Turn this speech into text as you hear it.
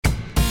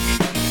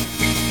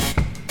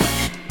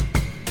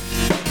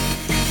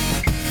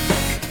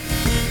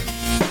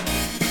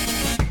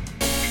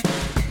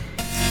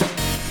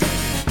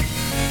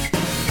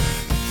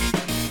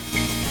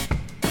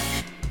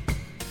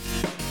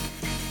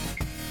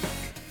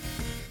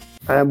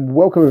And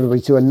welcome everybody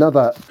to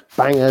another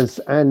Bangers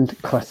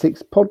and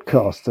Classics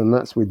podcast, and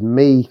that's with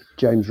me,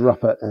 James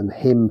Ruppert, and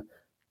him,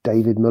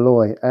 David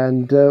Malloy.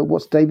 And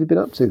what's David been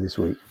up to this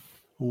week?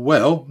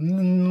 Well,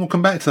 we'll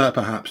come back to that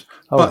perhaps.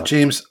 But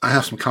James, I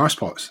have some car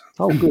spots.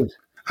 Oh, good.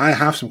 I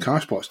have some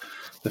car spots.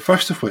 The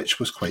first of which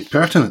was quite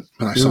pertinent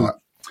when I saw it.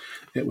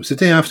 It was the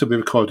day after we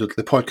recorded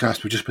the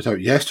podcast we just put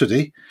out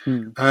yesterday,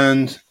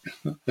 and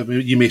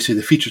you may say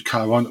the featured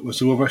car on it was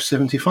the Rover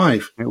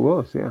 75. It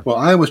was, yeah. Well,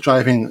 I was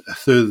driving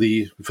through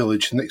the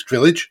next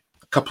village,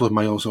 a couple of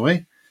miles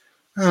away,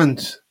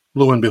 and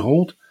lo and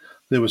behold,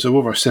 there was a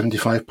Rover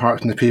 75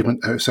 parked on the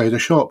pavement outside a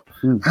shop,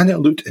 and it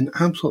looked in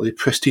absolutely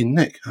pristine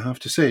nick, I have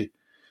to say.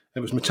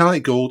 It was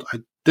metallic gold. I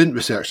didn't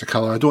research the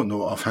colour, I don't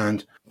know it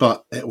offhand,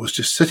 but it was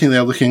just sitting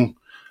there looking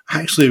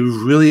actually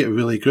really,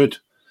 really good.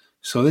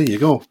 So there you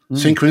go.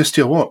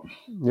 Synchronicity or what?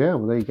 Yeah,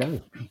 well, there you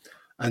go.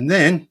 And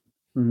then,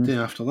 day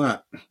after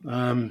that,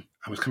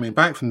 I was coming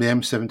back from the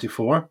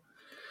M74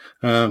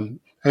 out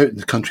in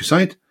the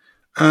countryside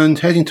and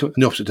heading in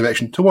the opposite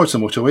direction towards the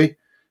motorway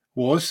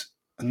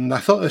and I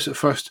thought this at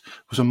first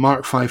was a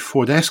Mark V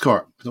Ford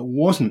Escort, but it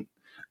wasn't.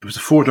 It was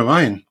a Ford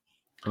Orion.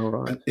 All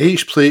right. An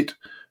H-plate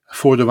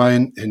Ford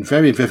Orion in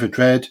very vivid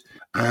red,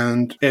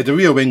 and it had a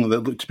rear wing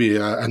that looked to be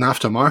an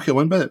aftermarket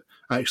one, but it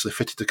actually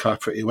fitted the car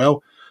pretty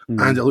well.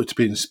 And it looked to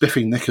be in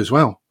spiffing nick as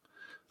well,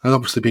 and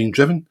obviously being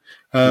driven.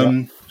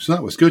 So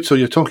that was good. So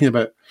you're talking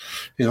about,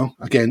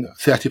 again,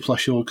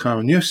 30-plus-year-old car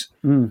in use.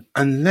 And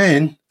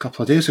then, a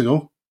couple of days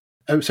ago,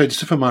 outside the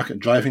supermarket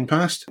driving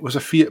past, was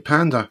a Fiat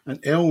Panda, an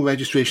L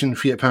registration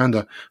Fiat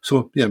Panda.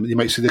 So, you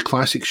might say the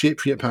classic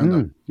shape Fiat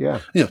Panda.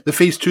 The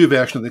Phase 2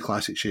 version of the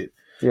classic shape.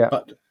 Yeah.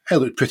 But it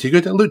looked pretty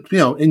good. It looked,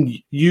 in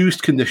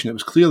used condition. It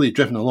was clearly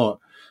driven a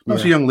lot. There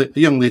was a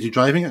young lady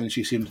driving it, and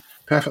she seemed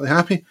perfectly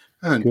happy.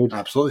 And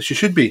absolutely, she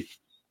should be.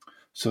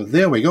 So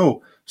there we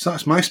go. So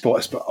that's my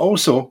spots. But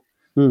also,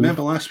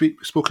 remember last week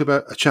we spoke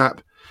about a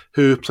chap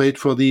who played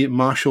for the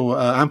Marshall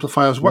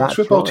Amplifiers Works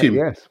football team?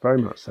 Yes, very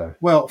much so.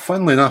 Well,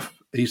 funnily enough,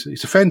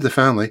 he's a friend of the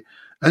family,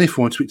 and he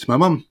phoned to speak to my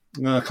mum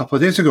a couple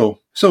of days ago.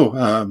 So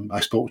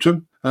I spoke to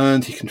him,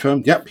 and he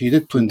confirmed, yep, he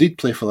did indeed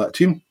play for that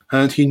team,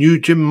 and he knew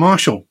Jim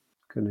Marshall.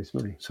 Goodness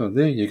me. So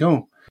there you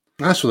go.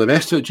 As for the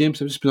rest of it,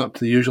 James, I've just been up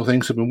to the usual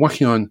things. I've been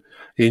working on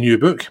a new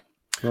book.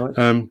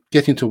 Right.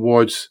 Getting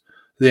towards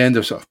the end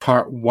of sort of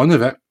part one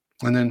of it,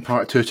 and then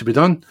part two to be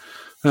done,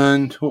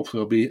 and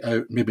hopefully it'll be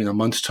out maybe in a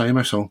month's time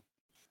or so.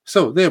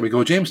 So there we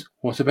go, James.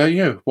 What about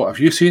you? What have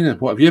you seen and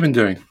what have you been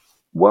doing?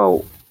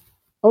 Well,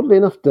 oddly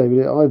enough,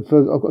 David, I've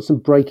got some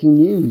breaking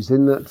news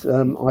in that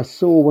I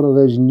saw one of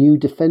those new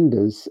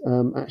Defenders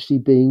actually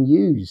being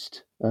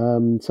used.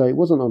 So it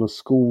wasn't on a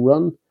school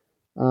run.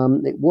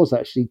 It was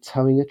actually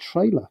towing a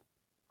trailer.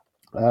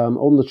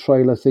 On the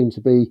trailer seemed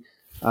to be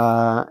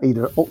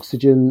either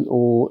oxygen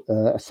or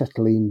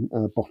acetylene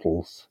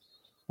bottles,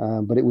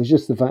 but it was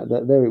just the fact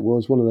that there it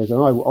was, one of those.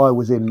 And I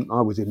was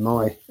in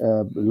my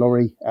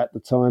lorry at the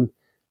time.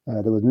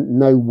 There was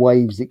no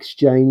waves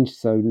exchanged,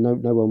 so no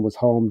one was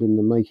harmed in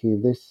the making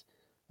of this.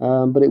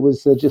 But it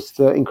was just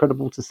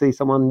incredible to see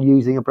someone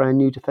using a brand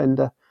new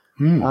Defender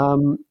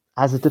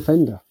as a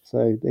Defender.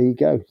 So there you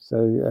go. So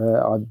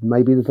I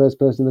may be the first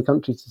person in the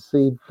country to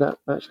see that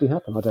actually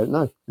happen. I don't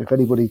know if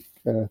anybody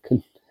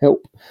can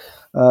help.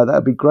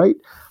 That'd be great.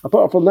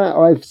 Apart from that,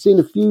 I've seen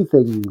a few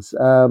things.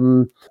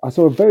 I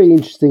saw a very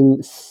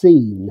interesting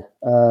scene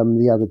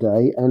the other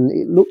day, and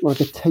it looked like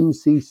a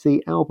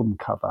 10cc album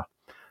cover.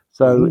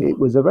 So it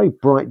was a very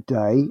bright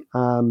day.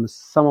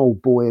 Some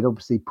old boy had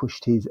obviously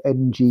pushed his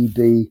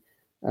MGB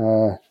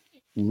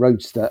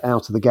Roadster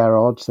out of the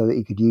garage so that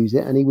he could use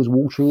it, and he was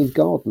watering his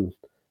garden.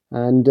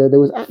 And there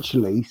was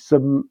actually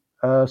some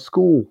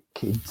school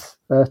kids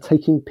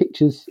taking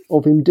pictures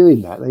of him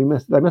doing that. They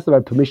must have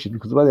had permission,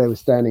 because the way they were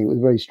standing, it was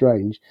very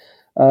strange.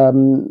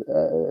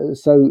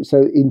 So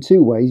in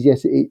two ways,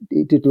 yes,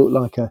 it did look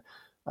like a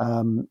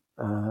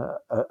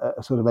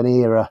sort of an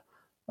era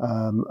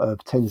of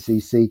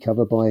 10cc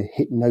cover by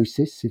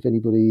Hypnosis, if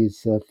anybody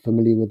is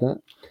familiar with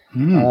that.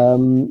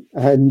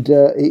 And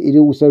it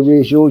also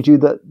reassured you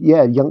that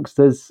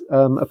youngsters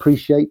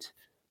appreciate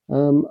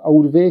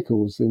older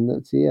vehicles, in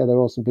that there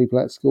are some people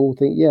at school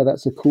think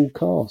that's a cool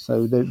car,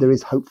 so there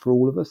is hope for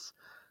all of us.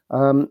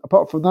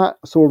 Apart from that,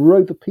 I saw a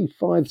Rover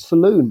P5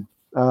 saloon,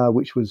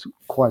 which was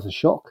quite a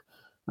shock.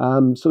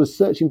 Sort of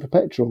searching for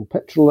petrol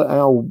at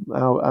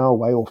our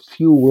way, or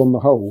fuel on the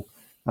whole,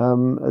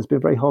 has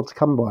been very hard to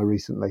come by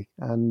recently,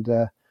 and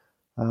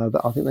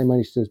I think they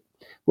managed to.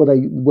 Well,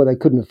 they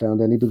couldn't have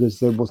found any, because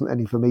there wasn't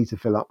any for me to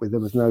fill up with.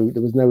 There was no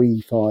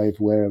E5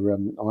 where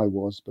I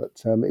was,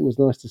 but it was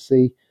nice to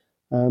see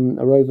a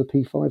Rover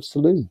P5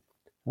 saloon,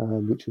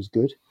 which was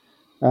good.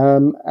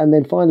 And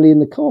then finally, in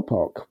the car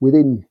park,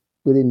 within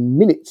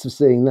minutes of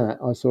seeing that,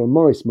 I saw a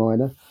Morris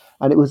Minor,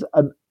 and it was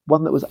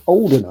one that was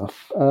old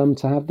enough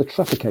to have the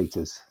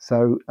trafficators.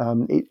 So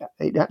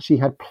it actually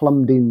had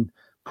plumbed in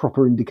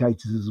proper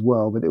indicators as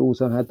well, but it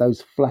also had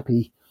those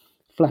flappy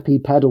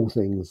paddle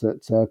things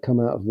that come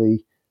out of the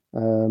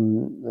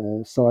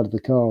side of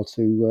the car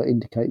to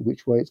indicate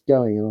which way it's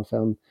going. And I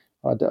found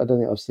I don't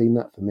think I've seen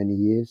that for many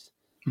years.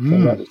 So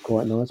that was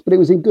quite nice. But it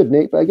was in good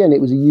nick. But again,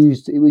 it was a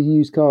used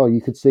car.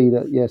 You could see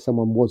that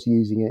someone was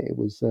using it. It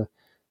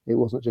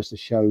wasn't just a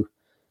show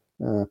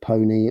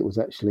pony. It was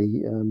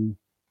actually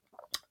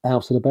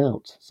out and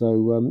about.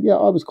 So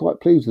I was quite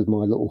pleased with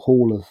my little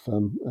haul of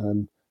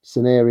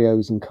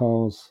scenarios and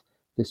cars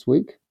this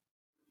week.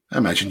 I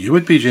imagine you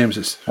would be,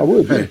 James. I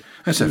would.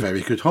 It's a very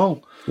good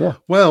haul. Yeah.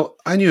 Well,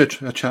 I knew a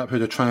chap who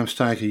had a Triumph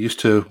Stag he used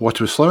to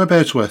water his flower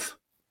beds with.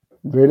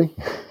 Really?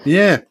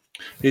 Yeah.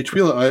 He'd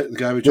wheel it out, the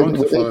guy would join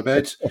the flower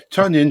beds,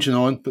 turn the engine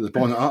on, put the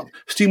bonnet up,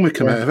 steam would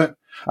come out of it.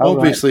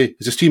 Obviously,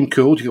 as the steam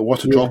cooled, you get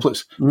water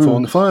droplets fall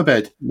on the flower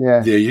bed.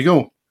 Yeah. There you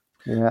go.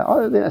 Yeah,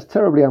 I think that's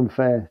terribly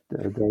unfair,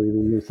 Dave,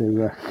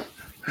 to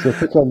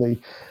put on the...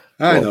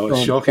 I know,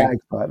 it's shocking.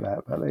 Like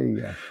that, but there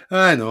you go.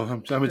 I know,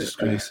 I'm a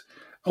disgrace.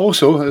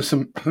 Also,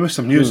 there was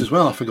some news as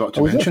well I forgot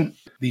to mention.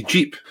 The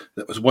Jeep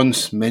that was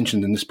once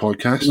mentioned in this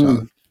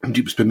podcast,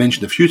 Jeep's been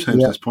mentioned a few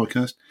times in this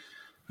podcast,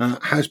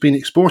 has been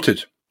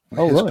exported.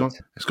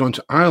 It's gone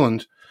to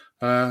Ireland,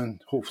 and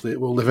hopefully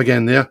it will live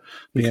again there,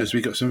 because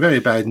we got some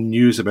very bad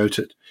news about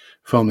it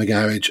from the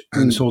garage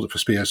and sold it for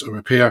spares or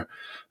repair.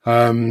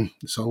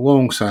 It's a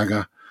long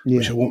saga,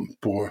 which I won't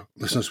bore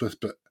listeners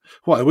with, but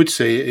what I would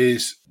say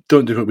is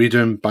don't do what we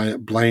do and buy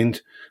it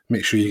blind.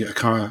 Make sure you get a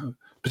car,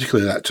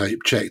 particularly that type,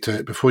 checked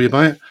out before you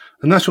buy it.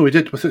 And that's what we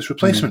did with its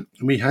replacement.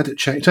 We had it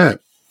checked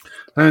out.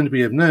 And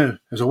we have now,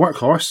 as a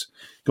workhorse,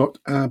 got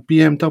a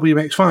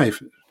BMW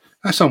X5.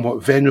 A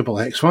somewhat venerable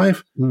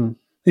X5.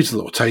 Needs a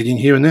little tidying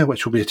here and there,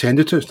 which will be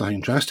attended to. It's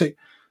nothing drastic.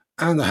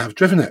 And I have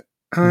driven it.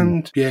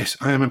 And yes,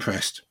 I am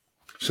impressed.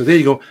 So there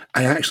you go.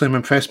 I actually am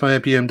impressed by a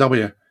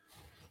BMW.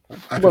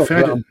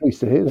 I'm pleased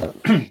to hear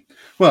that.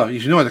 Well,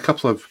 as you know, I had a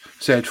couple of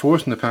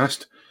Z4s in the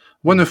past,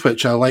 one of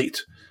which I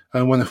liked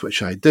and one of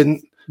which I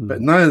didn't,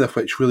 but neither of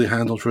which really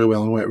handled very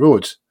well on wet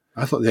roads.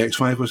 I thought the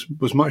X5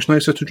 was much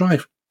nicer to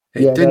drive.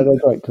 They're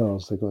great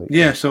cars. They're great.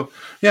 Yeah, so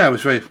I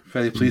was very,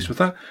 very pleased with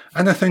that.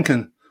 And I think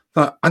on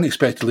that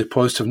unexpectedly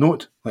positive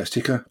note, let's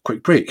take a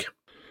quick break.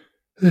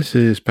 This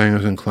is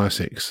Bangers and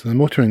Classics, the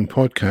motoring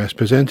podcast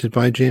presented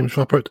by James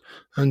Rupert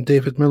and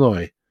David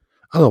Malloy,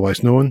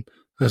 otherwise known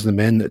as the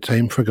men that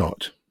time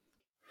forgot.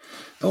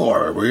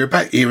 Or we're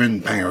back here in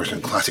Bangers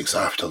and Classics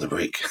after the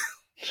break.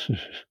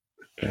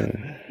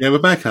 We're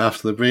back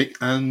after the break,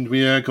 and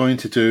we are going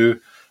to do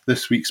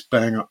this week's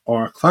Banger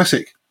or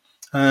Classic.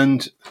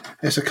 And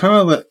it's a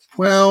car that,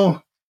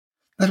 well,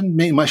 didn't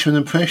make much of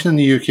an impression in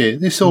the UK.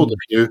 They sold a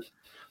few,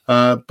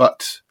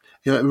 but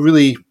it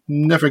really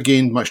never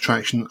gained much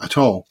traction at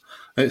all.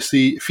 It's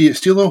the Fiat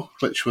Stilo,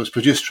 which was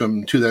produced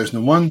from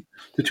 2001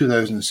 to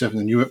 2007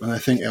 in Europe, and I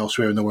think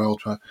elsewhere in the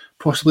world,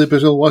 possibly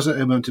Brazil, was it?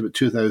 It went to about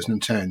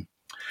 2010.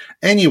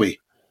 Anyway,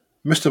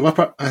 Mr.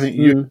 Rupert, I think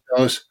you can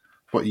tell us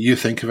what you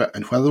think of it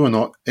and whether or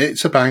not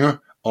it's a banger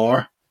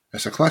or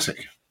it's a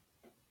classic.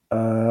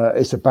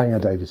 It's a banger,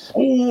 David.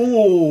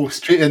 Oh,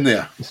 straight in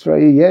there.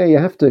 Straight, yeah, you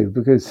have to,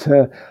 because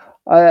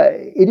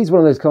it is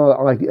one of those cars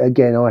I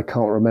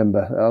can't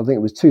remember. I think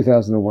it was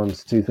 2001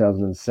 to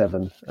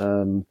 2007,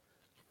 and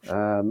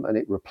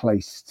it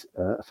replaced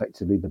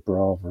effectively the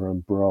Brava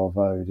and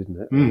Bravo,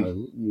 didn't it? I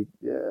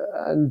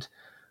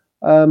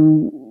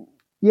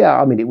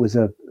mean, it was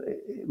a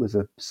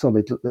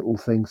solid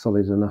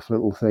enough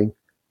little thing,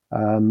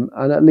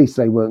 and at least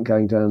they weren't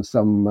going down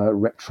some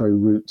retro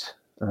route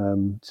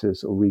to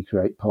sort of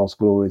recreate past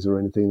glories or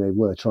anything. They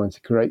were trying to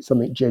create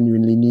something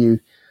genuinely new,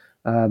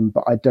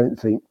 but I don't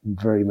think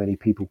very many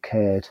people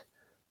cared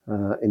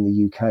in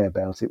the UK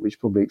about it, which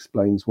probably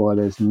explains why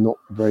there's not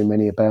very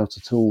many about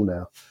at all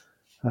now.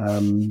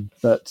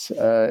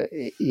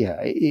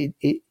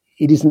 It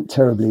isn't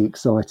terribly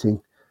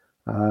exciting.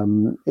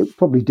 It'll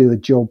probably do a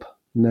job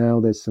now.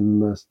 There's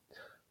some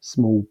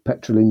small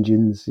petrol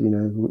engines,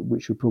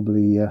 which will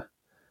probably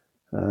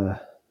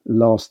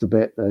last a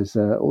bit. There's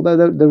although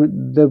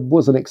there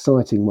was an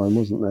exciting one,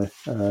 wasn't there?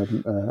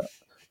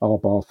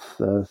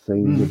 Arbath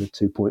thing with a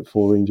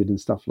 2.4 engine and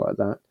stuff like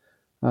that.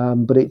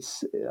 But it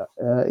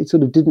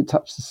sort of didn't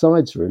touch the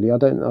sides really. I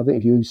think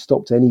if you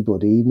stopped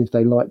anybody, even if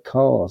they like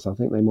cars, I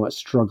think they might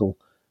struggle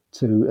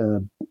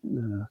to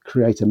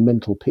create a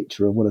mental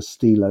picture of what a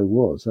Stilo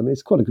was. I mean,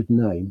 it's quite a good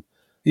name.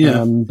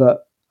 Yeah.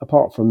 But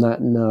apart from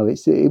that, no,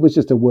 it was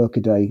just a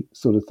workaday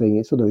sort of thing.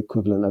 It's sort of the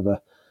equivalent of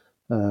a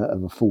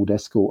Ford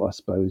Escort, I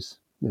suppose,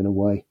 in a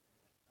way.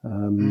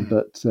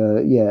 But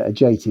a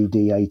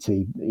JTD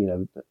 80,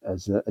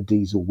 as a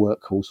diesel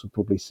workhorse would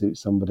probably suit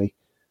somebody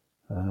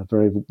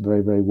very,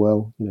 very, very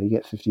well. You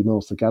get 50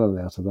 miles per gallon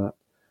out of that.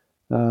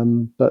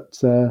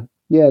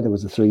 There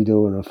was a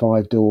 3-door and a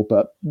 5-door,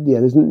 but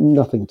there's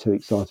nothing too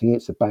exciting.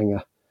 It's a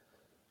banger.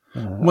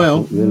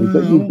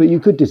 Really. But you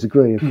could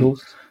disagree, of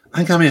course. I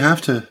think I may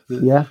have to,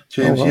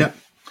 James. Oh, well.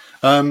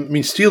 I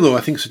mean, Stilo,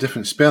 I think it's a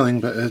different spelling,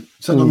 but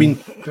does that not mean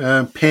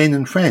pen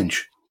in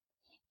French?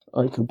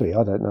 It could be.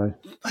 I don't know.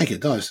 I think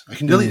it does. I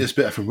can delete this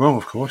bit if I'm wrong,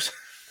 of course.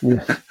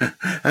 Yeah.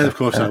 And of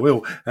course I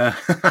will.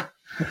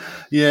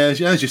 As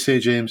you say,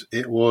 James,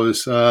 it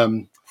was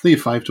 3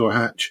 5-door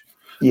hatch.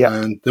 Yeah.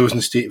 And there was an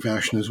estate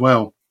version as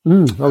well.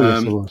 Oh,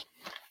 yes, it was.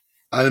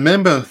 I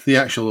remember the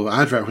actual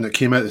advert when it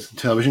came out as a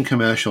television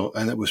commercial,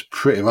 and it was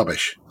pretty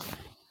rubbish.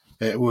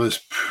 It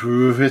was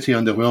pretty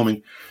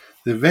underwhelming.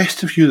 The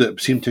rest of Europe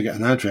seemed to get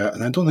an advert,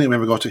 and I don't think we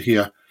ever got it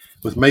here,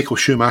 with Michael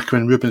Schumacher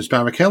and Rubens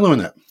Barrichello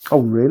in it.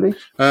 Oh, really?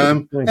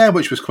 Yeah,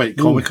 which was quite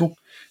comical.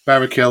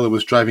 Barrichello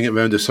was driving it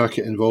around the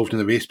circuit involved in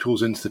the race,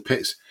 pulls into the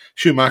pits.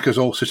 Schumacher's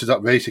all suited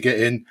up, ready to get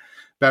in.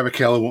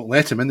 Barrichello won't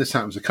let him in. This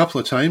happens a couple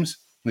of times.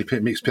 He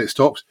makes pit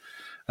stops,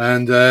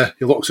 and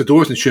he locks the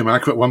doors on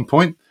Schumacher at one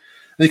point.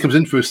 And he comes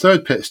in for his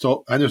third pit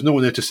stop, and there's no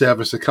one there to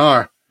service the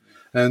car.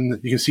 And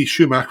you can see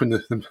Schumacher and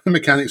the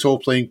mechanics all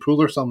playing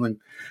pool or something. And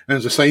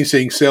there's a sign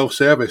saying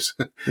self-service.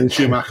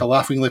 Schumacher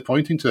laughingly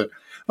pointing to it,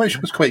 which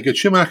was quite good.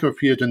 Schumacher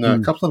appeared in a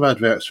couple of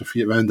adverts for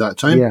Fiat around that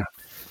time. Yeah.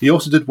 He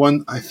also did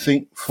one, I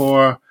think,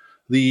 for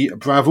the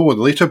Bravo,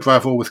 the later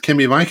Bravo with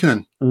Kimi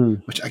Raikkonen,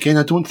 which, again,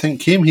 I don't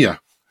think came here.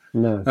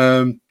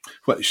 No.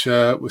 Which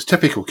was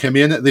typical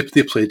Kimi in it.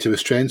 They played to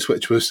his strengths,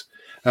 which was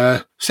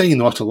saying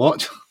not a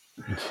lot,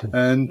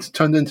 and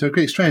turned into a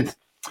great strength.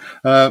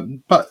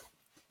 But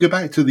go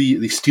back to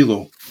the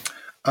Stilo.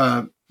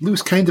 It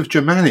was kind of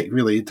Germanic,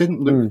 really. It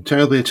didn't look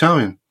terribly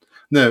Italian.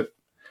 Now,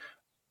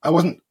 I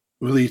wasn't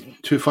really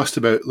too fussed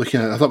about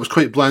looking at it. I thought it was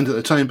quite bland at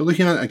the time, but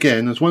looking at it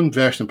again, there's one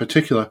version in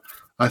particular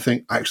I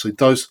think actually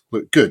does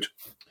look good.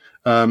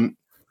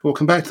 We'll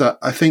come back to that.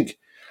 I think,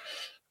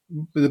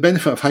 with the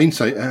benefit of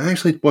hindsight, it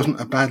actually wasn't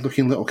a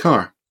bad-looking little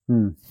car.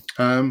 It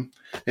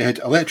had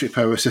electric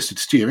power-assisted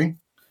steering.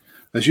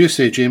 As you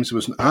say, James, it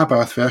was an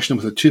Abarth version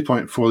with a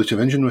 2.4-litre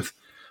engine with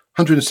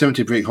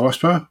 170 brake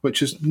horsepower,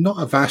 which is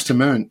not a vast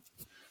amount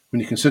when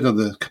you consider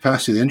the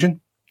capacity of the engine.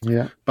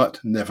 Yeah.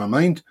 But never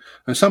mind.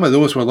 And some of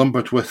those were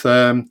lumbered with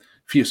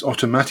Fiat's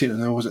automatic,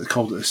 and what was it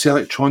called? The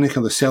Selectronic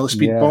or the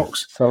Celespeed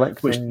box?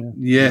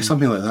 Selector,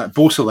 something like that.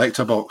 Bose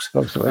Selector box.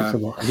 Box.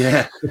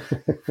 Yeah.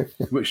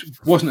 Which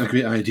wasn't a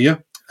great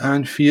idea.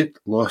 And Fiat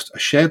lost a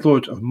shed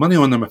load of money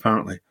on them,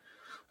 apparently.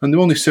 And there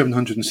were only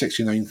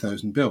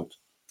 769,000 built.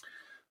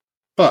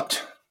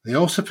 But they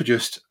also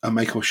produced a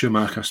Michael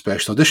Schumacher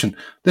Special Edition.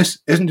 This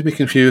isn't to be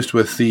confused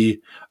with the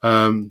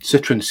Citroën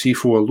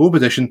C4 Loeb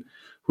Edition,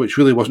 which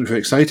really wasn't very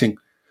exciting.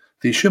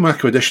 The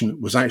Schumacher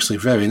Edition was actually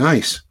very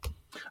nice.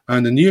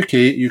 And in the UK,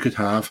 you could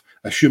have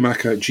a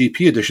Schumacher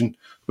GP Edition,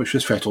 which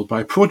was throttled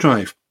by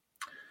ProDrive.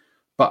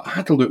 But I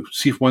had to look,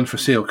 see if one for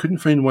sale. Couldn't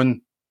find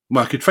one.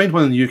 Well, I could find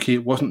one in the UK.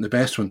 It wasn't the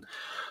best one.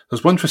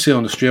 There's one for sale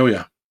in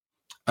Australia,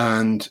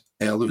 and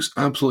it looks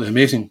absolutely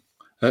amazing.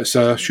 It's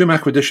a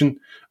Schumacher Edition,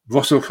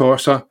 Russell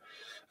Corsa.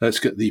 It's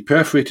got the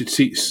perforated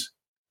seats.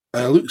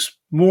 It looks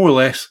more or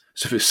less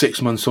as if it's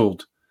 6 months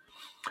old.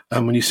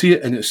 And when you see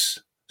it in its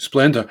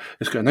splendour,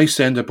 it's got a nice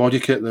Sender body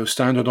kit that was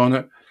standard on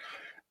it.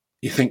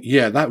 You think,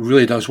 yeah, that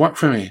really does work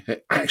for me.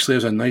 It actually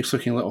is a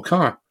nice-looking little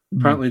car.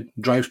 Apparently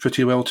drives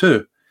pretty well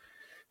too.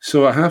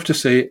 So I have to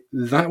say,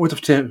 that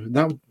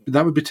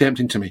would be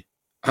tempting to me.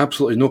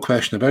 Absolutely no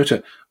question about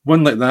it.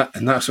 One like that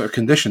in that sort of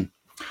condition.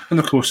 And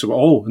of course, they were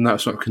all in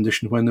that sort of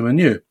condition when they were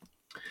new.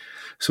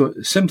 So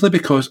simply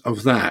because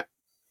of that,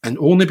 and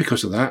only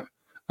because of that,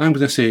 I'm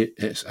going to say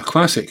it's a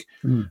classic.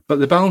 But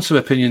the balance of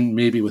opinion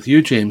may be with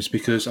you, James,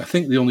 because I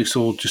think they only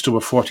sold just over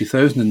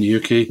 40,000 in the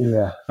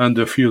UK, and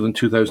there are fewer than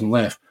 2,000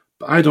 left.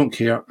 But I don't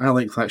care. I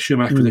like that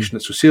Schumacher edition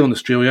that's for sale in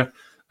Australia.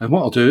 And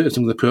what I'll do is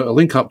I'm going to put a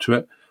link up to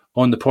it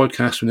on the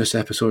podcast when this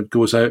episode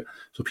goes out,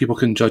 so people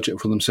can judge it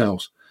for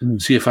themselves.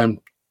 See if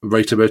I'm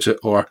right about it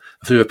or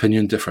if their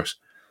opinion differs.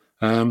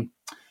 And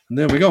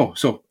there we go.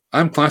 So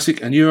I'm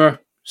classic, and you are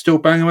still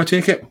banger, I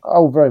take it?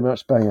 Oh, very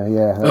much banger,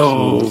 yeah.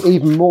 Absolutely.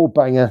 Even more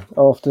banger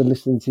after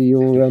listening to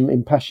your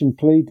impassioned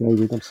plea,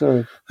 David. I'm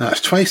sorry.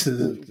 That's twice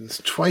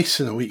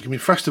in a week. I mean,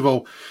 first of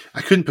all,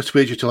 I couldn't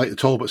persuade you to like the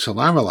Talbot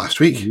Solara last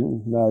week.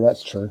 No,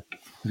 that's true.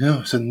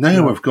 Yeah, so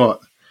now we've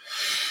got...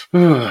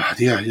 Oh,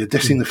 dear, you're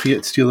dissing the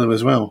Fiat Stilo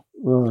as well.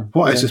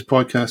 What is this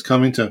podcast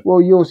coming to?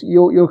 Well,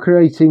 you're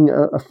creating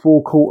a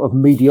forecourt of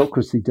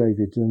mediocrity,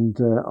 David, and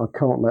I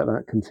can't let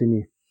that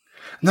continue.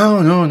 No.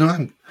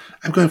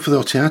 I'm going for the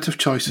alternative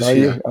choices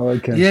here. Oh,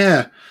 okay.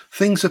 Yeah,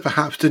 things that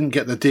perhaps didn't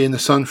get the day in the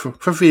sun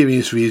for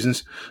various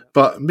reasons,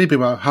 but maybe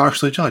were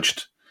harshly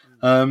judged.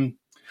 And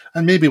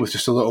maybe with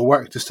just a little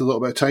work, just a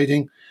little bit of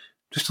tidying,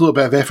 just a little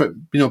bit of effort,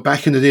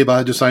 back in the day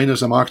by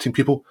designers and marketing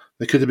people,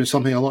 there could have been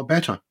something a lot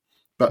better.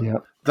 But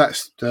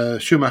that's the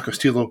Schumacher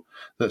Stilo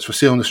that's for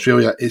sale in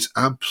Australia is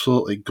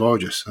absolutely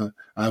gorgeous.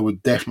 I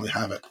would definitely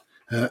have it.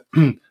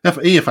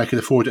 If I could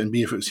afford it, and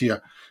B, if it was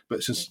here.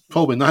 But since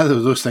probably neither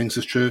of those things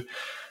is true,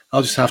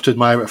 I'll just have to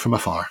admire it from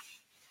afar.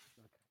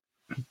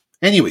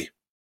 Anyway,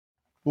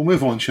 we'll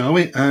move on, shall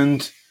we?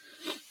 And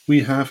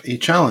we have a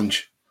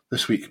challenge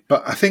this week.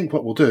 But I think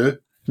what we'll do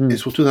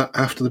is we'll do that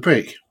after the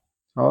break.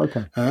 Oh,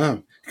 okay.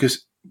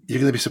 Because you're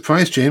going to be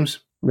surprised, James.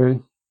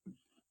 Really?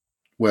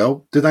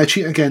 Well, did I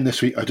cheat again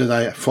this week, or did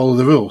I follow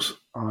the rules?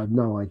 I have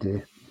no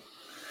idea.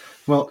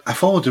 Well, I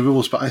followed the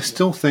rules, but I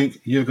still think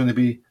you're going to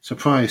be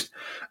surprised.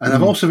 And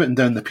I've also written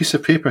down the piece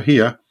of paper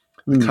here,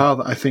 the car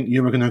that I think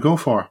you were going to go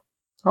for.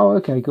 Oh,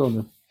 okay, go on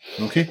then.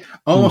 Okay.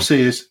 All I'll say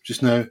is,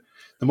 just now,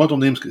 the model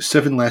name's got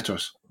 7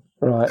 letters.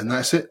 Right. And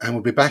that's it. And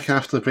we'll be back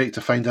after the break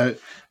to find out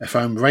if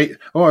I'm right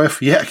or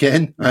if, yet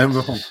again, I'm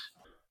wrong.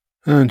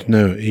 And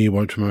now a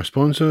word from our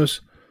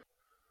sponsors.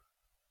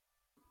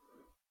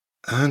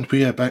 And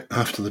we are back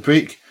after the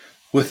break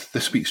with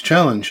this week's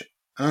challenge.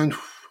 And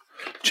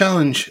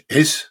challenge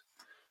is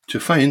to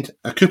find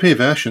a coupe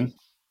version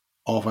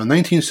of a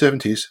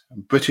 1970s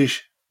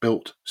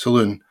British-built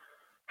saloon.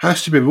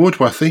 Has to be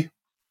roadworthy,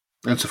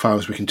 insofar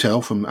as we can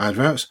tell from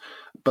adverts,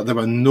 but there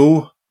are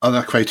no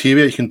other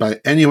criteria. You can buy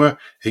it anywhere.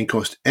 It can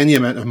cost any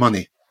amount of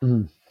money.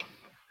 Mm.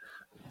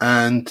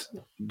 And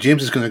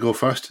James is going to go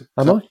first.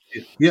 Am I?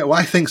 Yeah, well,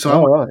 I think so.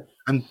 Oh, right.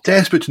 I'm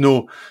desperate to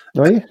know.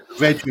 Are you?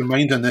 Read your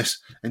mind on this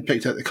and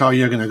picked out the car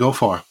you're going to go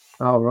for.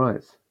 Oh,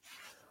 right.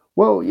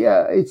 Well,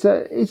 yeah, it's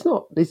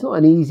not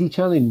an easy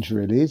challenge,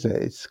 really, is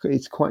it?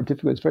 It's quite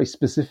difficult. It's very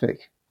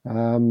specific,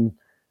 and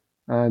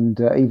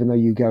even though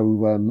you go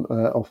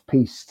off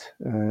piste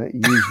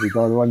usually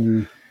by the one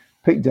you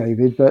picked,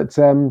 David, but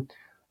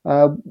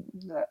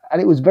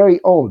and it was very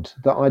odd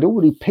that I'd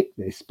already picked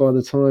this by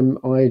the time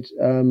I'd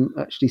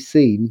actually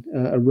seen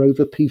a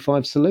Rover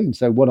P5 saloon.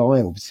 So what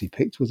I obviously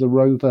picked was a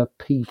Rover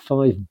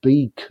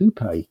P5B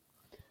coupe.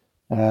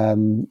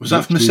 Was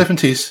that from the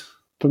 70s?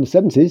 From the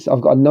 70s.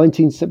 I've got a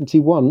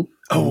 1971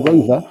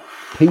 Rover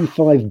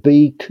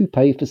P5B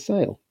coupe for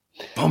sale.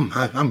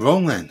 I'm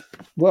wrong then.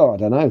 Well, I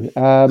don't know.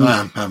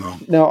 I'm wrong.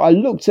 Now, I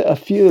looked at a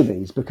few of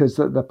these because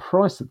the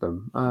price of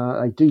them,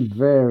 they do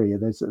vary.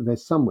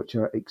 There's some which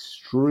are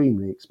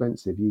extremely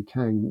expensive. You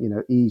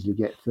can, easily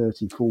get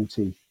 30,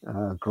 40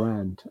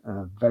 grand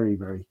very,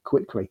 very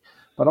quickly.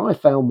 But I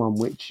found one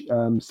which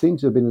seemed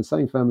to have been in the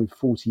same family for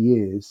 40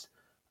 years.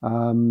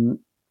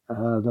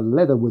 The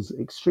leather was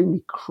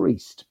extremely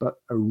creased but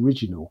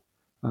original,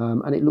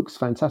 and it looks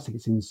fantastic.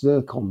 It's in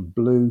zircon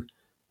blue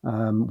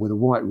with a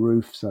white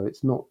roof, so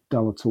it's not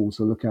dull at all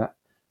to look at.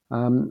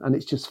 And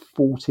it's just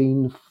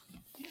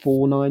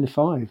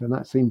 14,495, and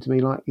that seemed to me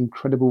like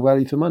incredible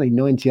value for money.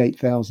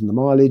 98,000 the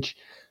mileage.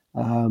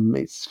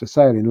 It's for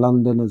sale in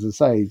London, as I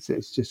say.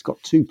 It's just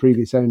got 2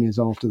 previous owners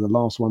after the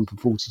last one for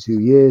 42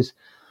 years.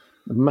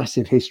 A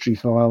massive history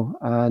file,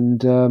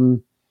 and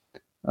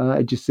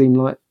it just seemed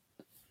like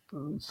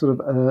sort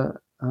of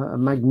a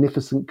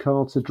magnificent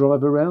car to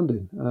drive around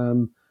in.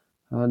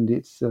 And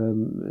it's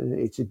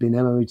been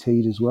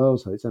MOT'd as well,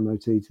 so it's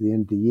MOT to the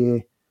end of the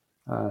year.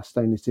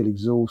 Stainless steel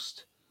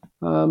exhaust.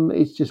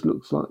 It just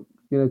looks like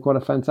quite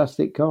a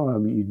fantastic car. I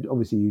mean,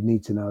 you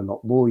need to know a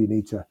lot more. You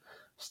need to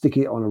stick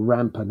it on a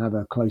ramp and have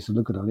a closer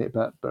look at it.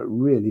 But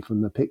really,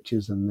 from the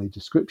pictures and the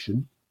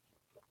description,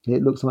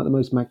 it looks like the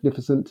most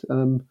magnificent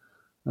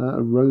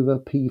Rover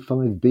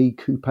P5B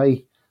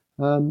coupe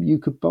you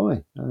could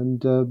buy,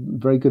 and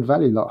very good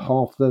value.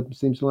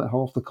 Seems like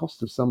half the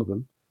cost of some of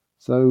them.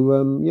 So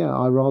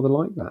I rather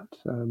like that.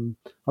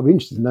 I'd be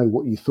interested to know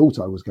what you thought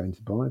I was going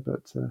to buy,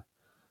 but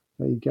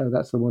there you go.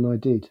 That's the one I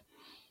did.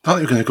 I thought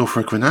you were going to go for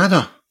a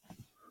Granada.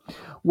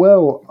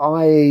 Well,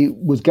 I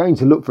was going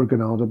to look for a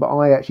Granada, but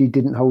I actually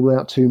didn't hold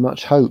out too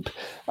much hope.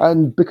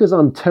 And because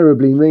I'm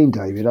terribly mean,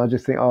 David, I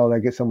just think,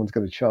 someone's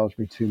going to charge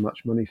me too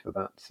much money for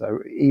that. So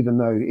even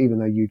though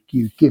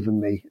you've given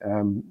me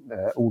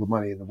all the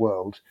money in the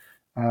world,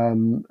 I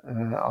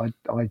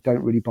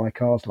don't really buy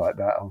cars like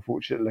that,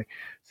 unfortunately.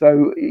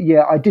 So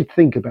yeah, I did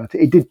think about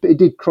it. It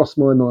did cross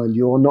my mind.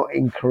 You're not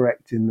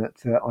incorrect in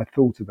that I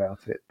thought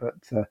about it,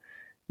 but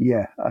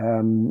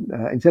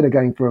instead of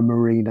going for a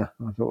Marina,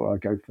 I thought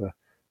I'd go for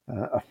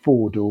a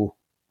 4-door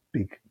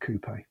big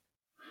coupe.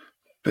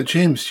 But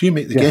James, you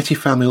make the Getty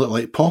family look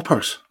like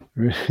paupers.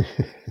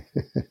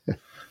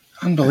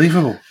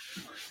 Unbelievable.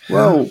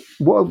 Well,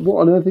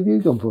 what on earth have you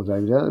gone for,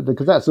 David?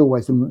 Because that's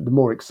always the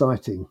more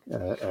exciting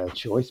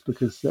choice,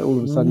 because all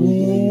of a sudden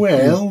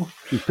you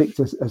picked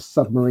a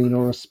submarine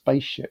or a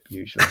spaceship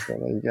usually. So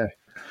there you go.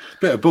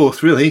 Bit of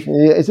both, really.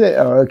 Yeah, is it?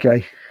 Oh,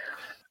 okay.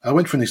 I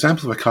went for an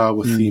example of a car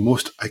with the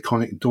most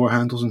iconic door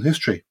handles in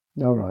history.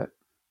 All right.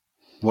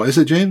 What is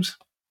it, James?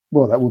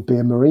 Well, that would be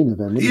a Marina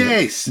then, wouldn't it?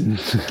 Yes.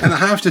 And I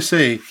have to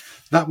say,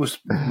 that was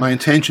my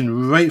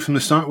intention right from the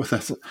start with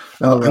this.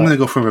 I'm going to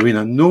go for a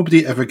Marina.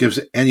 Nobody ever gives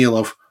it any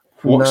love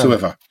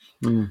whatsoever.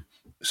 No.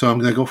 So I'm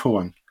going to go for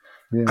one.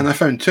 Yeah. And I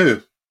found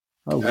 2.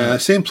 Oh, wow.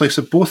 Same place,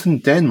 they're both in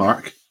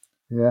Denmark.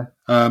 Yeah.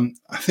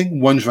 I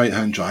think one's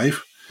right-hand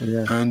drive.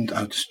 Yeah. And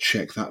I'll just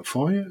check that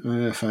for you,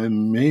 if I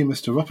may,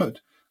 Mr. Ruppert.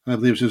 I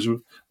believe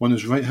one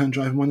is right-hand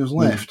drive and one is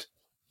left.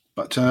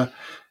 But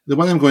the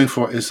one I'm going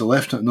for is the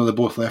left. No, they're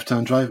both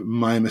left-hand drive.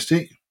 My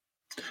mistake.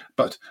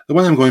 But the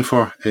one I'm going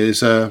for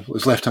is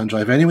left-hand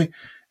drive anyway.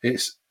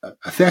 It's a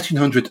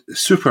 1300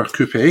 Super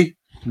Coupe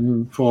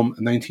from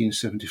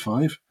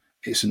 1975.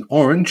 It's in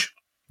orange.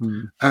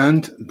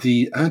 And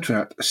the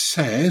advert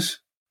says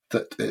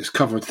that it's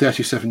covered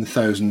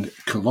 37,000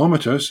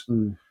 kilometres,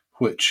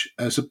 which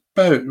is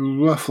about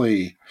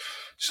roughly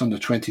just under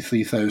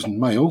 23,000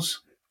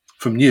 miles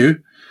from new.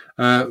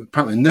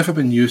 Apparently never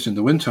been used in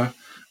the winter.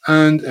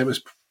 And it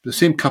was the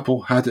same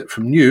couple had it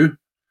from new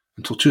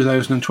until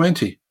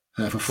 2020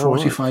 for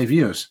 45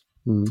 years.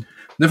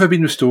 Never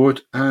been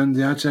restored, and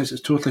the ad says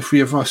it's totally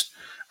free of rust.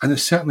 and it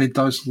certainly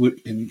does look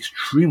in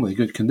extremely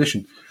good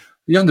condition.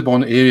 The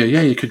underbonnet area,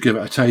 yeah, you could give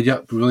it a tidy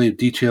up, really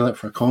detail it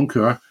for a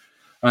Conqueror,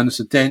 and it's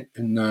a dent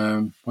in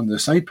one of the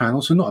side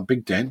panels, so not a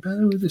big dent, but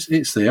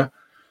it's there.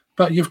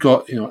 But you've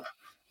got,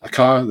 a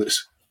car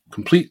that's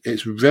complete.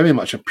 It's very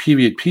much a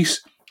period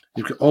piece.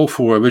 You've got all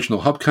 4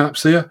 original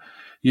hubcaps there.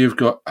 You've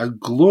got a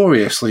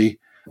gloriously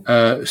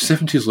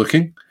 70s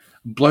looking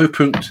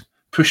Blaupunkt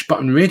push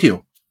button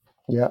radio.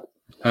 Yeah.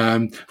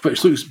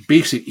 Which looks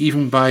basic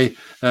even by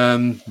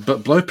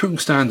but Blaupunkt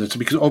standards,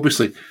 because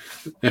obviously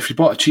if you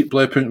bought a cheap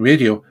Blaupunkt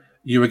radio,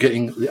 you were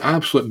getting the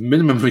absolute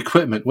minimum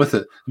equipment with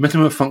it,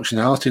 minimum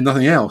functionality,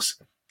 nothing else.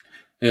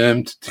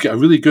 To get a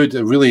really good,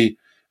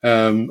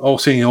 all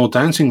singing, all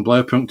dancing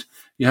Blaupunkt,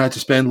 you had to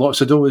spend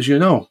lots of dough, as you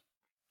know.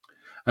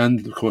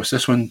 And of course,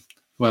 this one,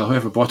 well,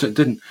 whoever bought it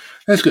didn't.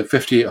 It's got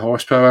 58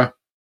 horsepower,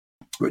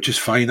 which is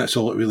fine. That's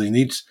all it really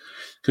needs,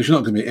 because you're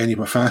not going to be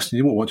anywhere fast, and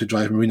you won't want to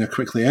drive Marina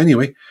quickly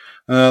anyway.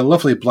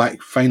 Lovely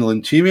black final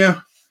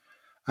interior,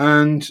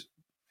 and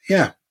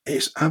yeah,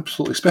 it's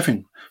absolutely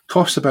spiffing.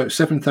 Costs about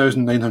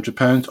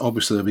 £7,900.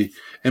 Obviously, there'll be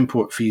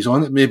import fees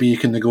on it. Maybe you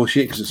can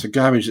negotiate because it's a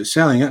garage that's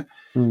selling it.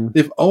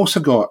 They've also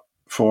got,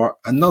 for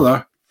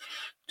another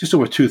just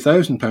over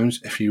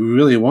 £2,000, if you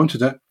really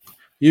wanted it,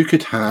 you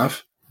could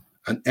have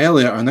an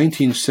earlier, a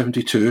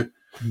 1972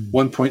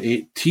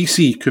 1.8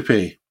 TC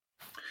coupe,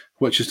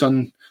 which has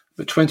done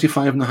about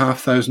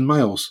 25,500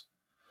 miles.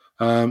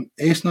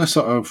 It's in a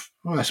sort of,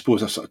 I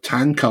suppose, a sort of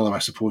tan colour, I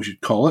suppose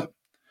you'd call it.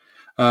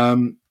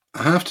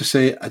 I have to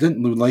say, I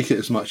didn't like it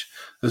as much,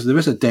 as there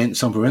is a dent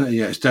somewhere in it.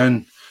 Yeah, it's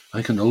down, I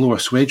think, on the lower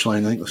swage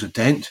line. I think there's a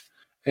dent.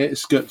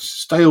 It's got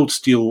styled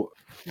steel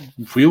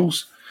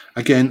wheels.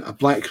 Again, a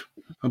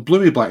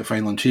bluey black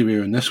final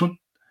interior in this one.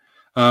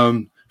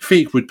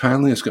 Fake wood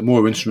paneling. It's got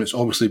more instruments,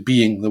 obviously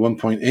being the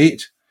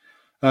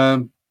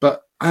 1.8.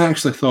 But I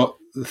actually thought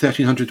the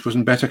 1300 was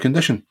in better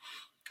condition.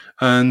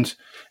 And,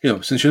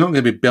 since you're not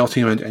going to be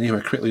belting around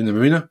anywhere quickly in the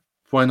Marina,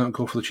 why not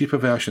go for the cheaper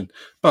version?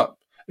 But,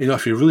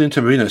 if you're really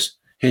into Marinas,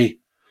 hey,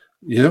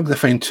 you're not going to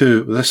find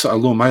 2 with this sort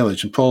of low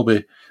mileage and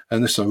probably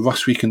in this sort of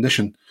rust-free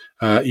condition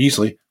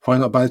easily. Why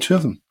not buy the 2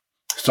 of them?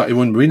 Start your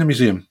own Marina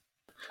museum.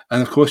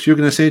 And of course, you're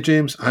going to say,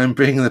 James, I'm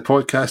bringing the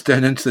podcast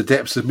down into the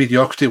depths of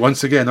mediocrity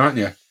once again, aren't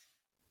you?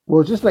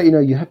 Well, just to let you know,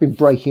 you have been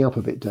breaking up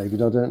a bit,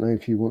 David. I don't know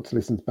if you want to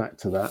listen back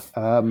to that.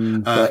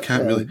 I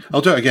can't really.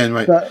 I'll do it again,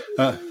 right?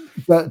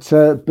 But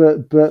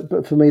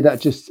for me, that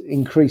just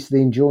increased the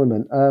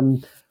enjoyment.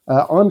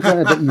 I'm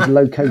glad that you've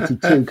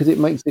located 2, because it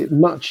makes it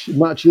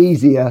much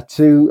easier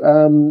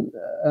to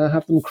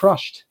have them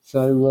crushed.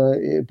 So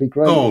it'd be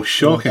great. Oh,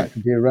 shocking! That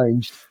could be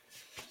arranged.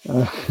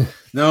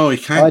 No, you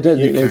can't. I don't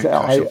think there's.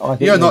 I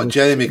think you're not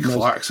Jeremy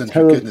Clarkson,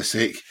 for goodness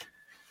sake.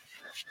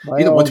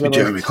 You don't want to be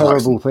Jeremy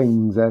Clarkson. Terrible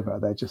things ever.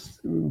 They're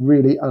just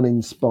really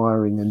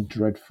uninspiring and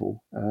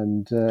dreadful.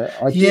 And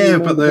I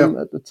remember them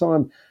at the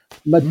time.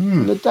 My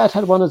dad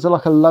had one as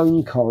like a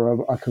loan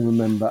car. I can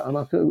remember,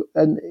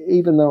 and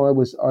even though I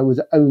was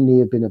only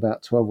have been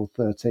about 12 or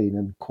 13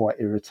 and quite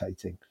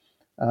irritating,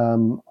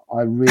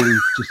 I really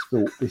just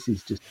thought, this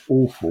is just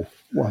awful.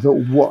 I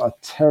thought, what a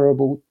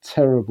terrible,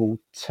 terrible,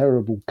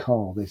 terrible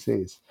car this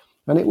is,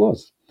 and it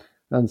was.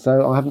 And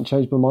so I haven't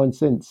changed my mind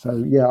since.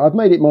 So yeah, I've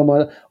made it my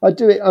mind. I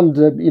do it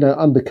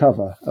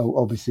undercover,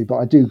 obviously, but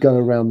I do go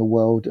around the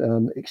world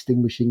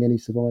extinguishing any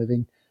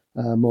surviving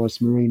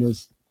Morris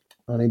Marinas,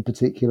 and in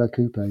particular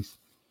coupes.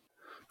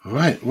 All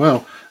right.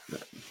 Well,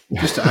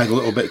 just to add a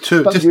little bit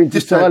to it.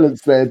 Just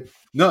silence there.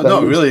 No,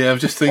 not really. I'm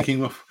just thinking,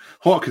 well,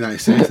 what can I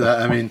say to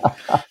that? I mean,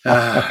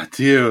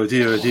 dear.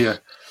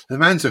 The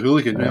man's a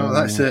hooligan.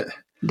 That's it.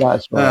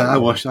 That's right. I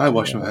wash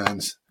my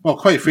hands. Well,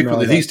 quite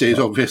frequently these days,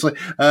 obviously.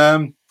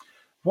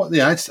 What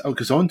the ad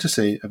goes on to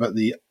say about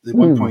the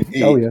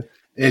 1.8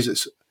 is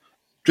it's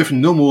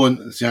driven no more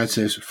than, as the ad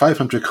says,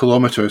 500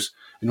 kilometres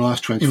in the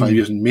last 25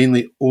 years, and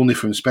mainly only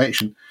for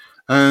inspection.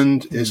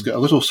 And it's got a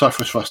little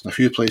surface rust in a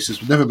few places.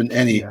 There's never been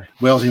any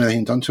welding or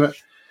anything done to it.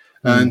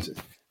 And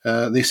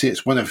they say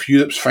it's one of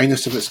Europe's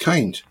finest of its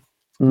kind.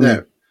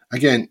 Now,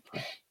 again,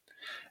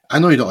 I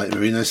know you don't like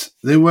Marinas.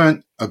 They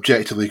weren't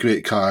objectively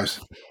great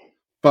cars,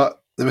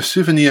 but they're a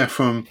souvenir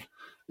from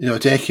a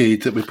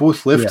decade that we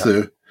both lived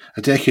through.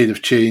 A decade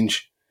of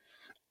change,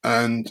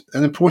 and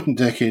an important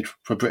decade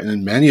for Britain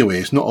in many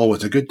ways. Not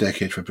always a good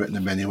decade for Britain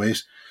in many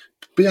ways,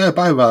 but I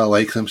rather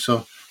like them,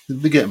 so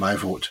they get my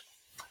vote.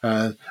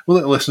 We'll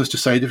let the listeners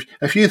decide.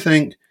 If you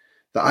think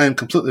that I am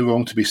completely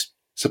wrong to be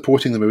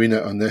supporting the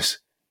Marina on this,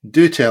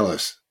 do tell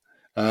us.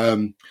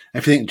 If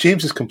you think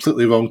James is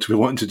completely wrong to be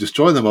wanting to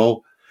destroy them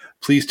all,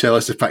 please tell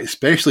us. In fact,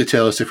 especially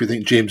tell us if you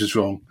think James is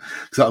wrong,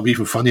 because that'll be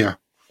even funnier.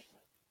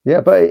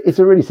 Yeah, but it's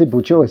a really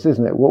simple choice,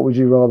 isn't it? What would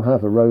you rather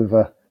have, a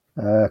Rover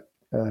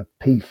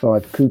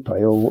P5 coupe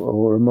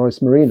or a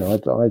Morris Marina?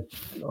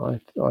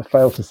 I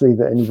fail to see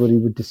that anybody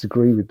would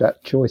disagree with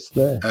that choice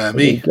there.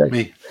 Me.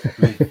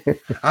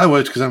 I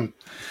would, because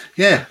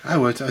I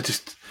would. I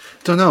just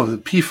don't know. The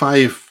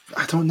P5,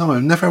 I don't know.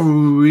 I've never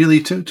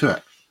really took to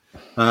it.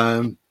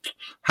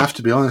 Have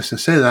to be honest and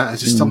say that.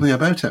 It's just something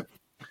about it.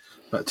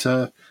 But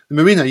the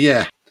Marina,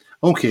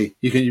 okay,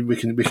 we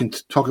can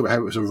talk about how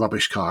it was a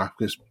rubbish car,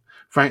 because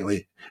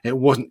frankly, it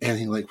wasn't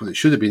anything like what it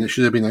should have been. It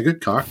should have been a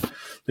good car.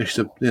 They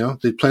should have,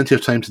 they had plenty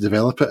of time to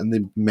develop it, and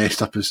they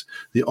messed up as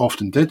they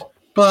often did.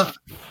 But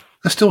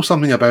there's still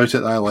something about it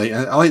that I like.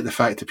 I like the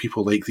fact that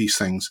people like these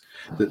things,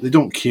 that they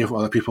don't care what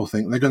other people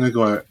think. They're going to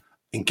go out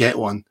and get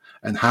one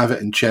and have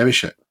it and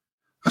cherish it.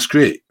 That's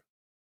great.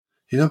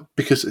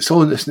 Because it's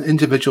an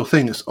individual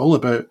thing. It's all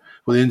about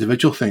what the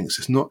individual thinks.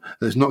 It's not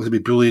going to be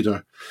bullied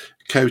or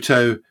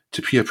kowtow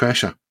to peer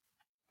pressure.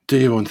 Do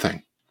your own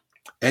thing.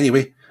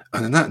 Anyway,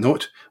 and on that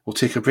note, we'll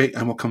take a break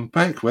and we'll come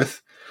back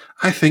with,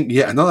 I think,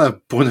 yet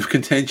another bone of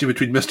contention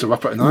between Mr.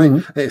 Ruppert and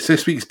I. It's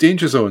this week's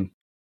Danger Zone.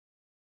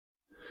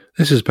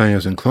 This is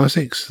Bangers and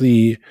Classics,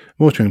 the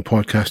motoring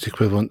podcast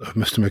equivalent of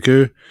Mr.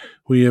 Magoo.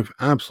 We have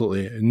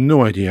absolutely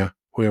no idea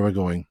where we're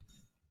going.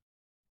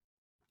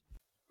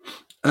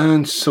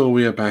 And so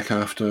we are back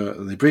after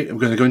the break. I'm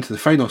going to go into the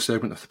final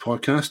segment of the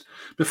podcast.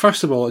 But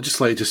first of all, I'd just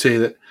like to say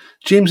that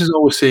James is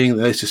always saying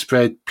that he likes to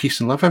spread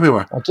peace and love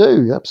everywhere. I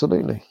do,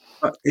 absolutely.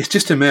 But it's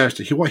just emerged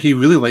that what he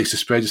really likes to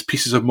spread is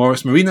pieces of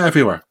Morris Marina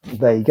everywhere.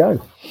 There you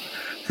go.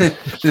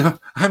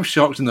 I'm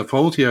shocked and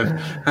appalled here.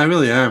 I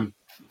really am.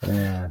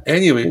 Yeah.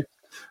 Anyway,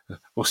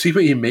 we'll see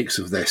what he makes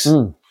of this.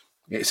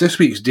 It's this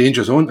week's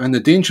Danger Zone, and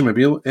the Danger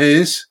Mobile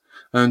is,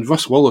 and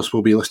Russ Wallace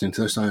will be listening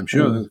to this, I am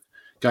sure.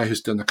 Guy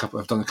who's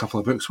I've done a couple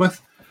of books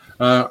with.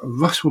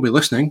 Russ will be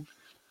listening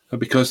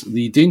because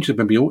the Danger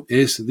Mobile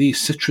is the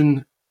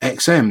Citroen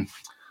XM,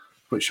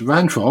 which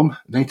ran from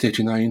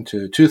 1989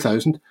 to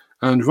 2000,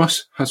 and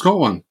Russ has got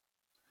one.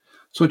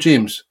 So,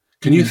 James,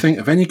 can you think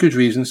of any good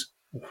reasons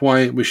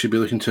why we should be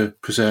looking to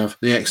preserve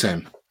the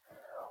XM?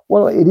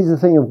 Well, it is a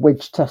thing of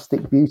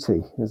wedge-tastic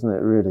beauty, isn't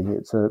it, really?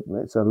 It's a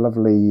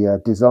lovely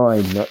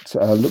design that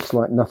looks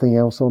like nothing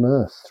else on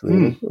Earth,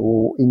 really,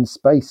 or in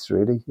space,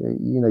 really.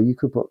 You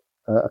could put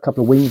a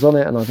couple of wings on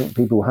it, and I think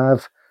people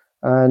have,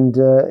 and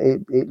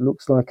it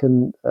looks like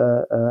an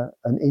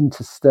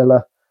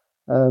interstellar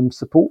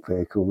support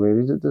vehicle,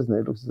 really, doesn't it?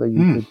 It looks as though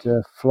you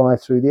could fly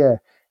through the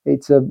air.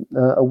 It's a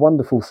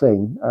wonderful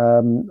thing.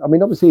 I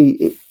mean,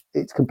 obviously,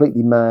 it's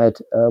completely mad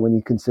when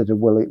you consider,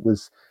 well, it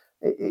was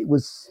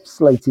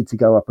slated to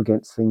go up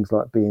against things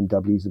like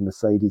BMWs and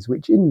Mercedes,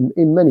 which in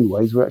many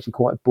ways were actually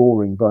quite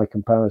boring by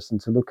comparison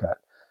to look at.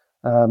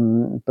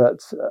 But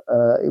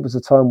it was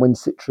a time when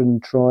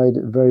Citroen tried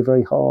very,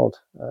 very hard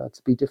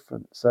to be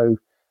different. So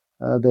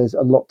there's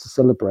a lot to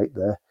celebrate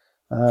there.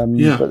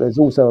 But there's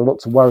also a lot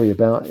to worry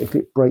about. If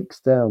it breaks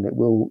down, it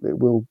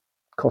will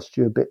cost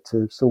you a bit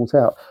to sort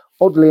out.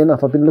 Oddly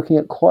enough, I've been looking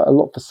at quite a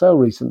lot for sale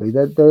recently.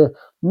 They're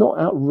not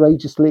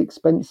outrageously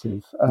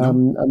expensive,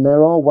 and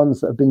there are ones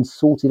that have been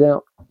sorted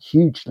out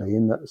hugely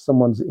in that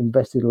someone's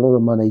invested a lot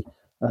of money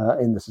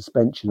in the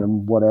suspension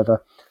and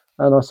whatever.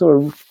 And I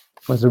saw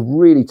there's a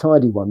really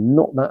tidy one,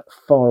 not that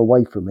far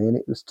away from me, and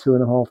it was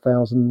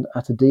 $2,500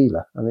 at a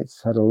dealer, and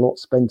it's had a lot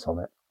spent on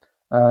it.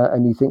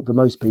 And you think for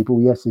most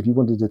people, yes, if you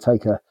wanted to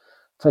take a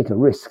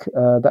risk,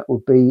 that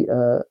would be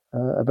a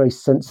very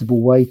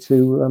sensible way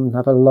to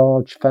have a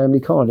large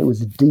family car, and it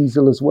was a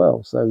diesel as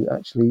well, so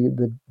actually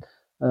the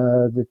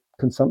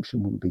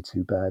consumption wouldn't be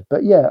too bad.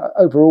 But yeah,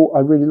 overall, I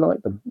really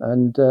like them,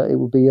 and it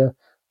would be a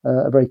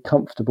very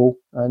comfortable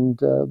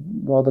and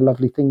rather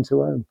lovely thing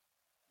to own.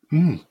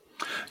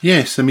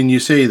 Yes, I mean, you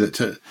say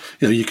that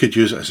you could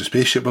use it as a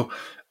spaceship. Well,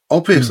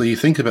 obviously, you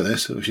think about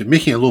this. If you're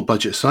making a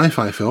low-budget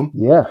sci-fi film,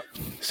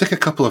 stick a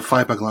couple of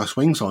fiberglass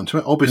wings onto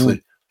it.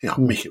 Obviously,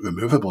 make it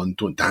removable and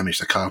don't damage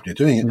the car when you're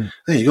doing it.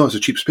 There you go. It's a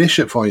cheap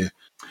spaceship for you.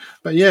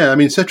 But yeah, I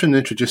mean, Citroen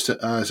introduced it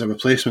as a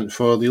replacement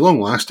for the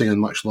long-lasting and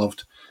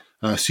much-loved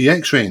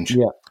CX range.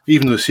 Yeah.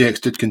 Even though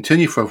CX did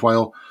continue for a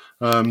while,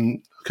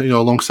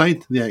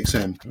 alongside the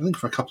XM, I think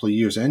for a couple of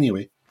years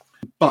anyway.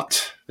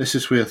 But this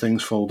is where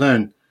things fall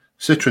down.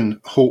 Citroen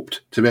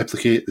hoped to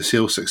replicate the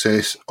sales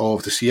success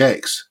of the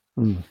CX,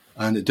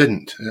 and it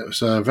didn't. It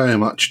was very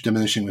much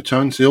diminishing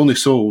returns. They only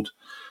sold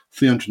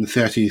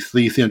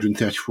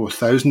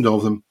 334,000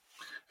 of them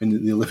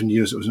in the 11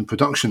 years it was in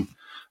production,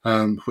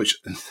 which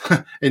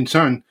in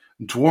turn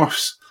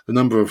dwarfs the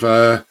number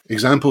of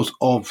examples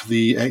of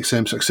the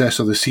XM success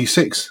of the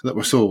C6 that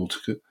were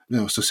sold. So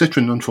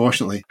Citroen,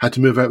 unfortunately, had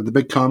to move out of the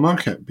big car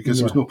market because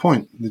there was no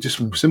point. They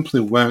just simply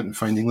weren't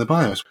finding the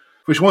buyers,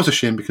 which was a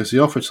shame because they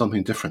offered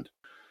something different.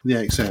 The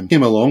XM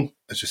came along,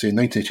 as you say, in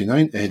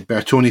 1989. It had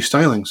Bertone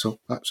styling, so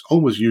that's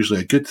always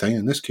usually a good thing.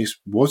 In this case,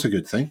 was a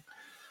good thing.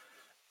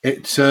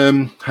 It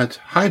had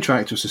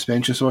hydroactive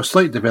suspension, so a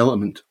slight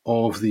development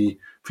of the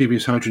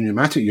previous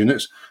hydropneumatic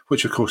units,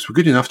 which of course were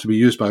good enough to be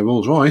used by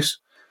Rolls-Royce.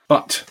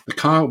 But the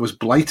car was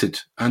blighted,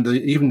 and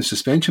even the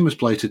suspension was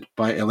blighted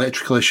by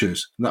electrical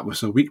issues. That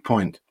was a weak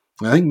point.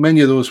 And I think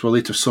many of those were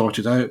later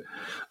sorted out,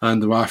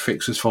 and there are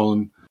fixes for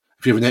them.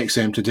 If you have an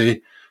XM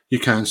today, you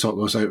can sort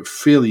those out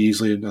fairly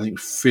easily, and I think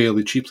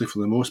fairly cheaply for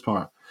the most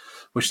part,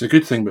 which is a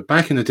good thing. But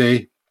back in the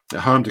day, it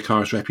harmed the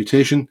car's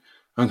reputation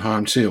and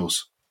harmed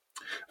sales.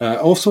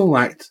 Also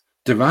lacked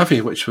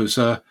Diravi, which was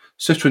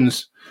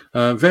Citroen's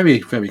very,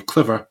 very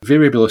clever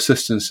variable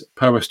assistance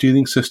power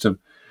steering system,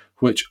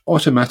 which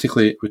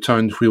automatically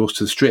returned wheels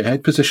to the straight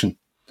ahead position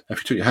if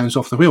you took your hands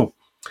off the wheel.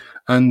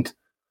 And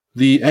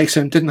the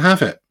XM didn't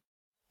have it.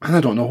 And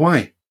I don't know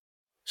why.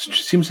 It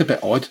seems a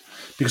bit odd,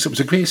 because it was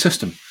a great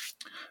system.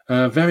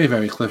 Very,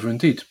 very clever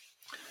indeed.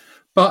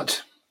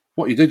 But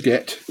what you did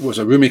get was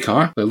a roomy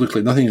car that looked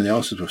like nothing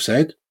else, as we've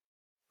said.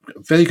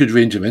 Very good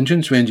range of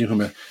engines, ranging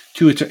from a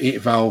 2-litre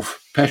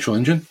 8-valve petrol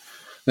engine,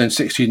 then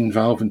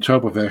 16-valve and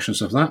turbo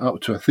versions of that,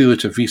 up to a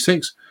 3-litre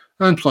V6,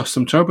 and plus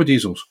some turbo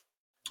diesels.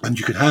 And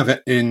you could have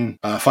it in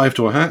a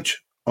 5-door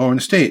hatch or an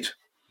estate.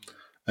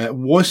 It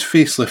was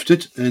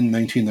facelifted in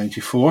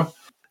 1994.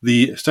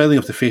 The styling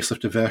of the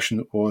facelifted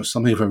version was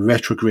something of a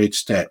retrograde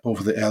step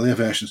over the earlier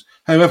versions.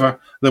 However,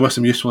 there were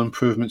some useful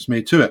improvements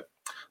made to it.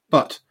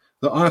 But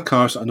there are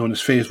cars that are known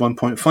as Phase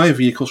 1.5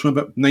 vehicles from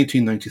about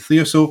 1993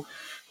 or so,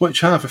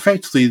 which have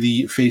effectively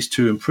the Phase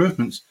 2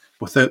 improvements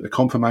without the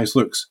compromised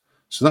looks.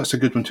 So that's a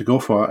good one to go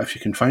for if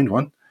you can find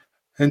one.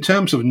 In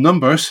terms of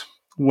numbers,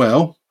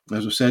 well,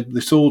 as I said,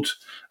 they sold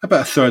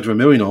about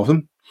 1/3 of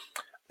them.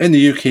 In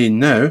the UK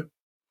now,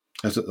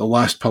 as at the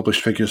last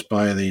published figures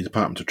by the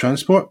Department of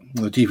Transport,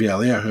 the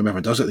DVLA, or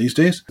whomever does it these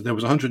days, there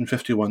was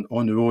 151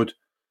 on the road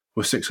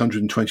with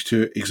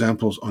 622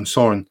 examples on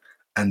Soren,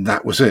 and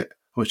that was it,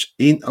 which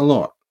ain't a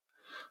lot.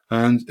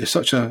 And it's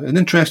such an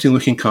interesting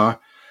looking car,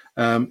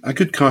 a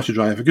good car to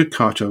drive, a good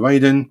car to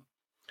ride in,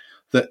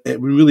 that it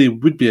really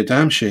would be a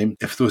damn shame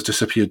if those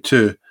disappeared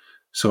too.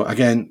 So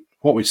again,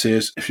 what we'd say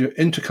is, if you're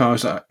into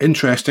cars that are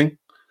interesting,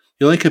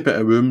 you like a bit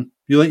of room,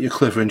 you like your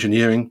clever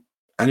engineering,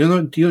 and you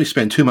don't really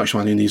spend too much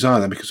money on these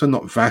either, because they're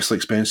not vastly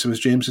expensive, as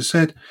James has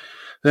said,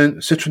 then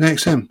Citroen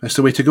XM is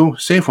the way to go.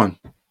 Save one.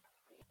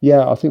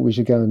 Yeah, I think we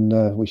should go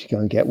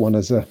and get one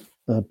as a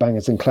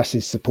Bangers and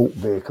Classes support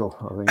vehicle.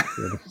 I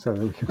think so.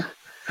 We can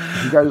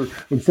go,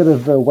 instead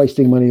of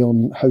wasting money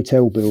on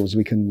hotel bills,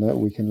 we can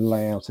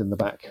lay out in the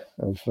back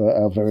of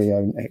our very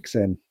own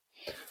XM.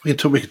 We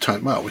could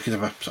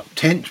have a sort of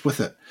tent with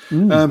it.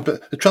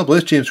 But the trouble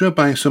is, James, we're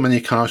buying so many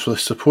cars for the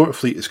support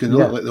fleet, it's going to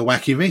look like the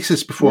wacky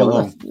races before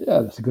long.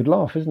 That's a good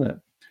laugh, isn't it?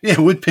 Yeah, it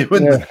would be,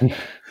 wouldn't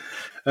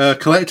it?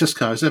 Collector's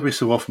cars, every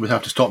so often we'd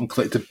have to stop and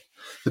collect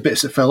the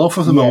bits that fell off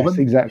of them all.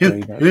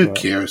 Exactly. Who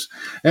cares?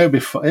 It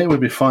would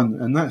be fun,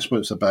 and that's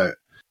what it's about.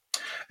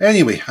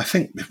 Anyway, I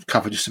think we've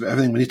covered just about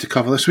everything we need to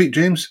cover this week,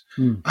 James.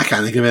 I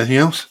can't think of anything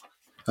else.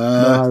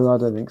 No, I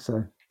don't think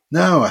so.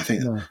 No, I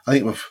think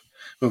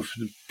we've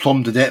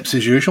plumbed the depths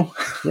as usual.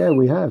 Yeah,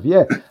 we have.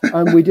 Yeah,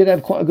 and we did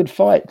have quite a good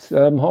fight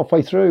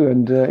halfway through.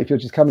 And if you're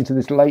just coming to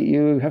this late,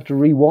 you have to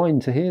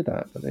rewind to hear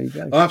that. But there you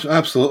go.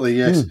 Absolutely,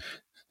 yes,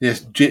 yes.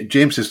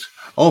 James is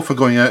all for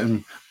going out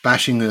and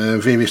bashing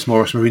various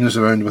Morris Marinas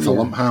around with a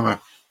lump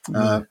hammer.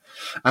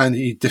 And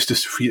he just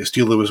defeated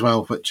Steeler as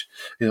well, which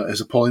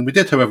is appalling. We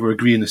did, however,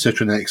 agree in the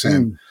Citroen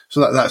XM,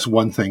 so that's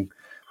one thing.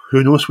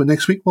 Who knows what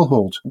next week will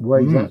hold? Well,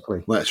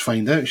 exactly. Let's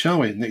find out, shall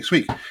we? Next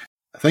week.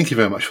 Thank you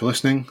very much for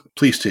listening.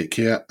 Please take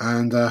care,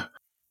 and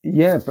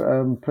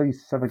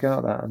please have a go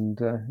at that, and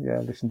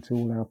listen to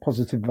all our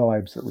positive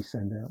vibes that we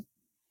send out.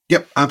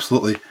 Yep,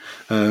 absolutely.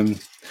 And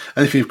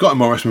if you've got a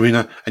Morris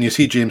Marina and you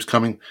see James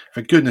coming,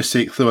 for goodness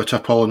sake, throw a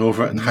tarpaulin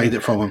over it and hide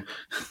it from him.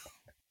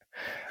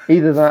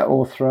 Either that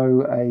or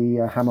throw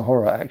a Hammer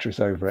Horror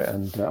actress over it,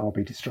 and I'll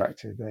be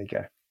distracted. There you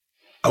go.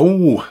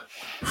 Oh,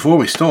 before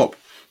we stop.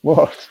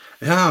 What?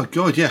 Oh,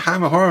 God, yeah,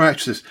 Hammer Horror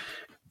actresses.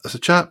 There's a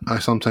chap I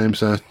sometimes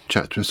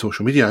chat to on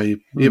social media.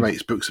 He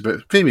writes books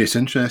about various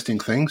interesting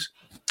things.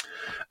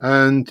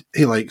 And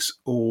he likes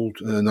old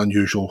and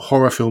unusual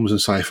horror films and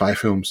sci-fi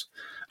films.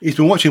 He's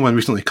been watching one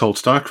recently called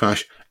Star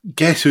Crash.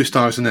 Guess who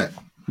stars in it?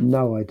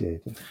 No idea.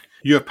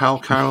 Your pal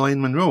Caroline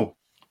Munro.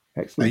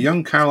 Excellent. A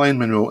young Caroline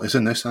Munro is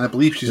in this, and I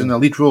believe she's in the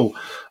lead role,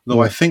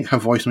 though I think her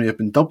voice may have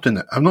been dubbed in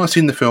it. I've not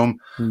seen the film.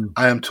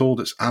 I am told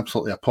it's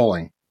absolutely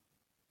appalling.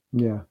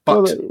 Yeah,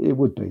 but it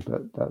would be,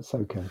 but that's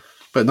okay.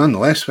 But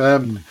nonetheless,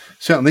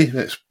 certainly,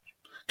 it's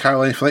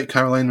Caroline, if you like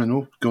Caroline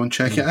Munro, go and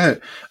check it out.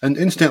 And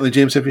incidentally,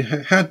 James, have you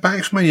heard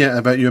back from her yet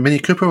about your Mini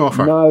Cooper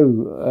offer?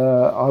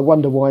 No, I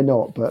wonder why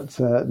not, but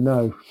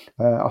no.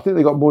 I think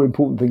they've got more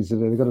important things to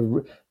do.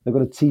 They've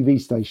got a TV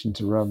station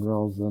to run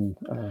rather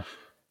than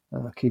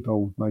keep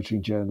old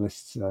motoring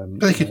journalists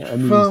amused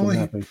and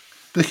happy.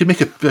 They could make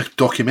a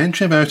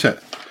documentary about it,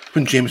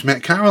 when James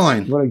met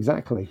Caroline. Well,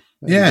 exactly.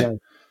 There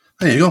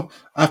you go.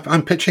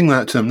 I'm pitching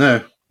that to them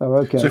now. Oh,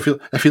 okay. So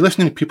if you're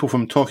listening to people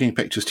from Talking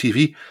Pictures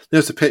TV,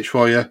 there's the pitch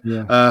for you.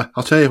 Yeah.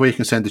 I'll tell you where you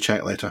can send the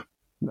check later.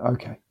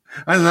 Okay.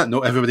 And on that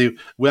note, everybody,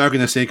 we are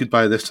going to say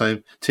goodbye this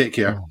time. Take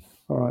care.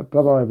 All right.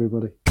 Bye-bye,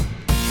 everybody.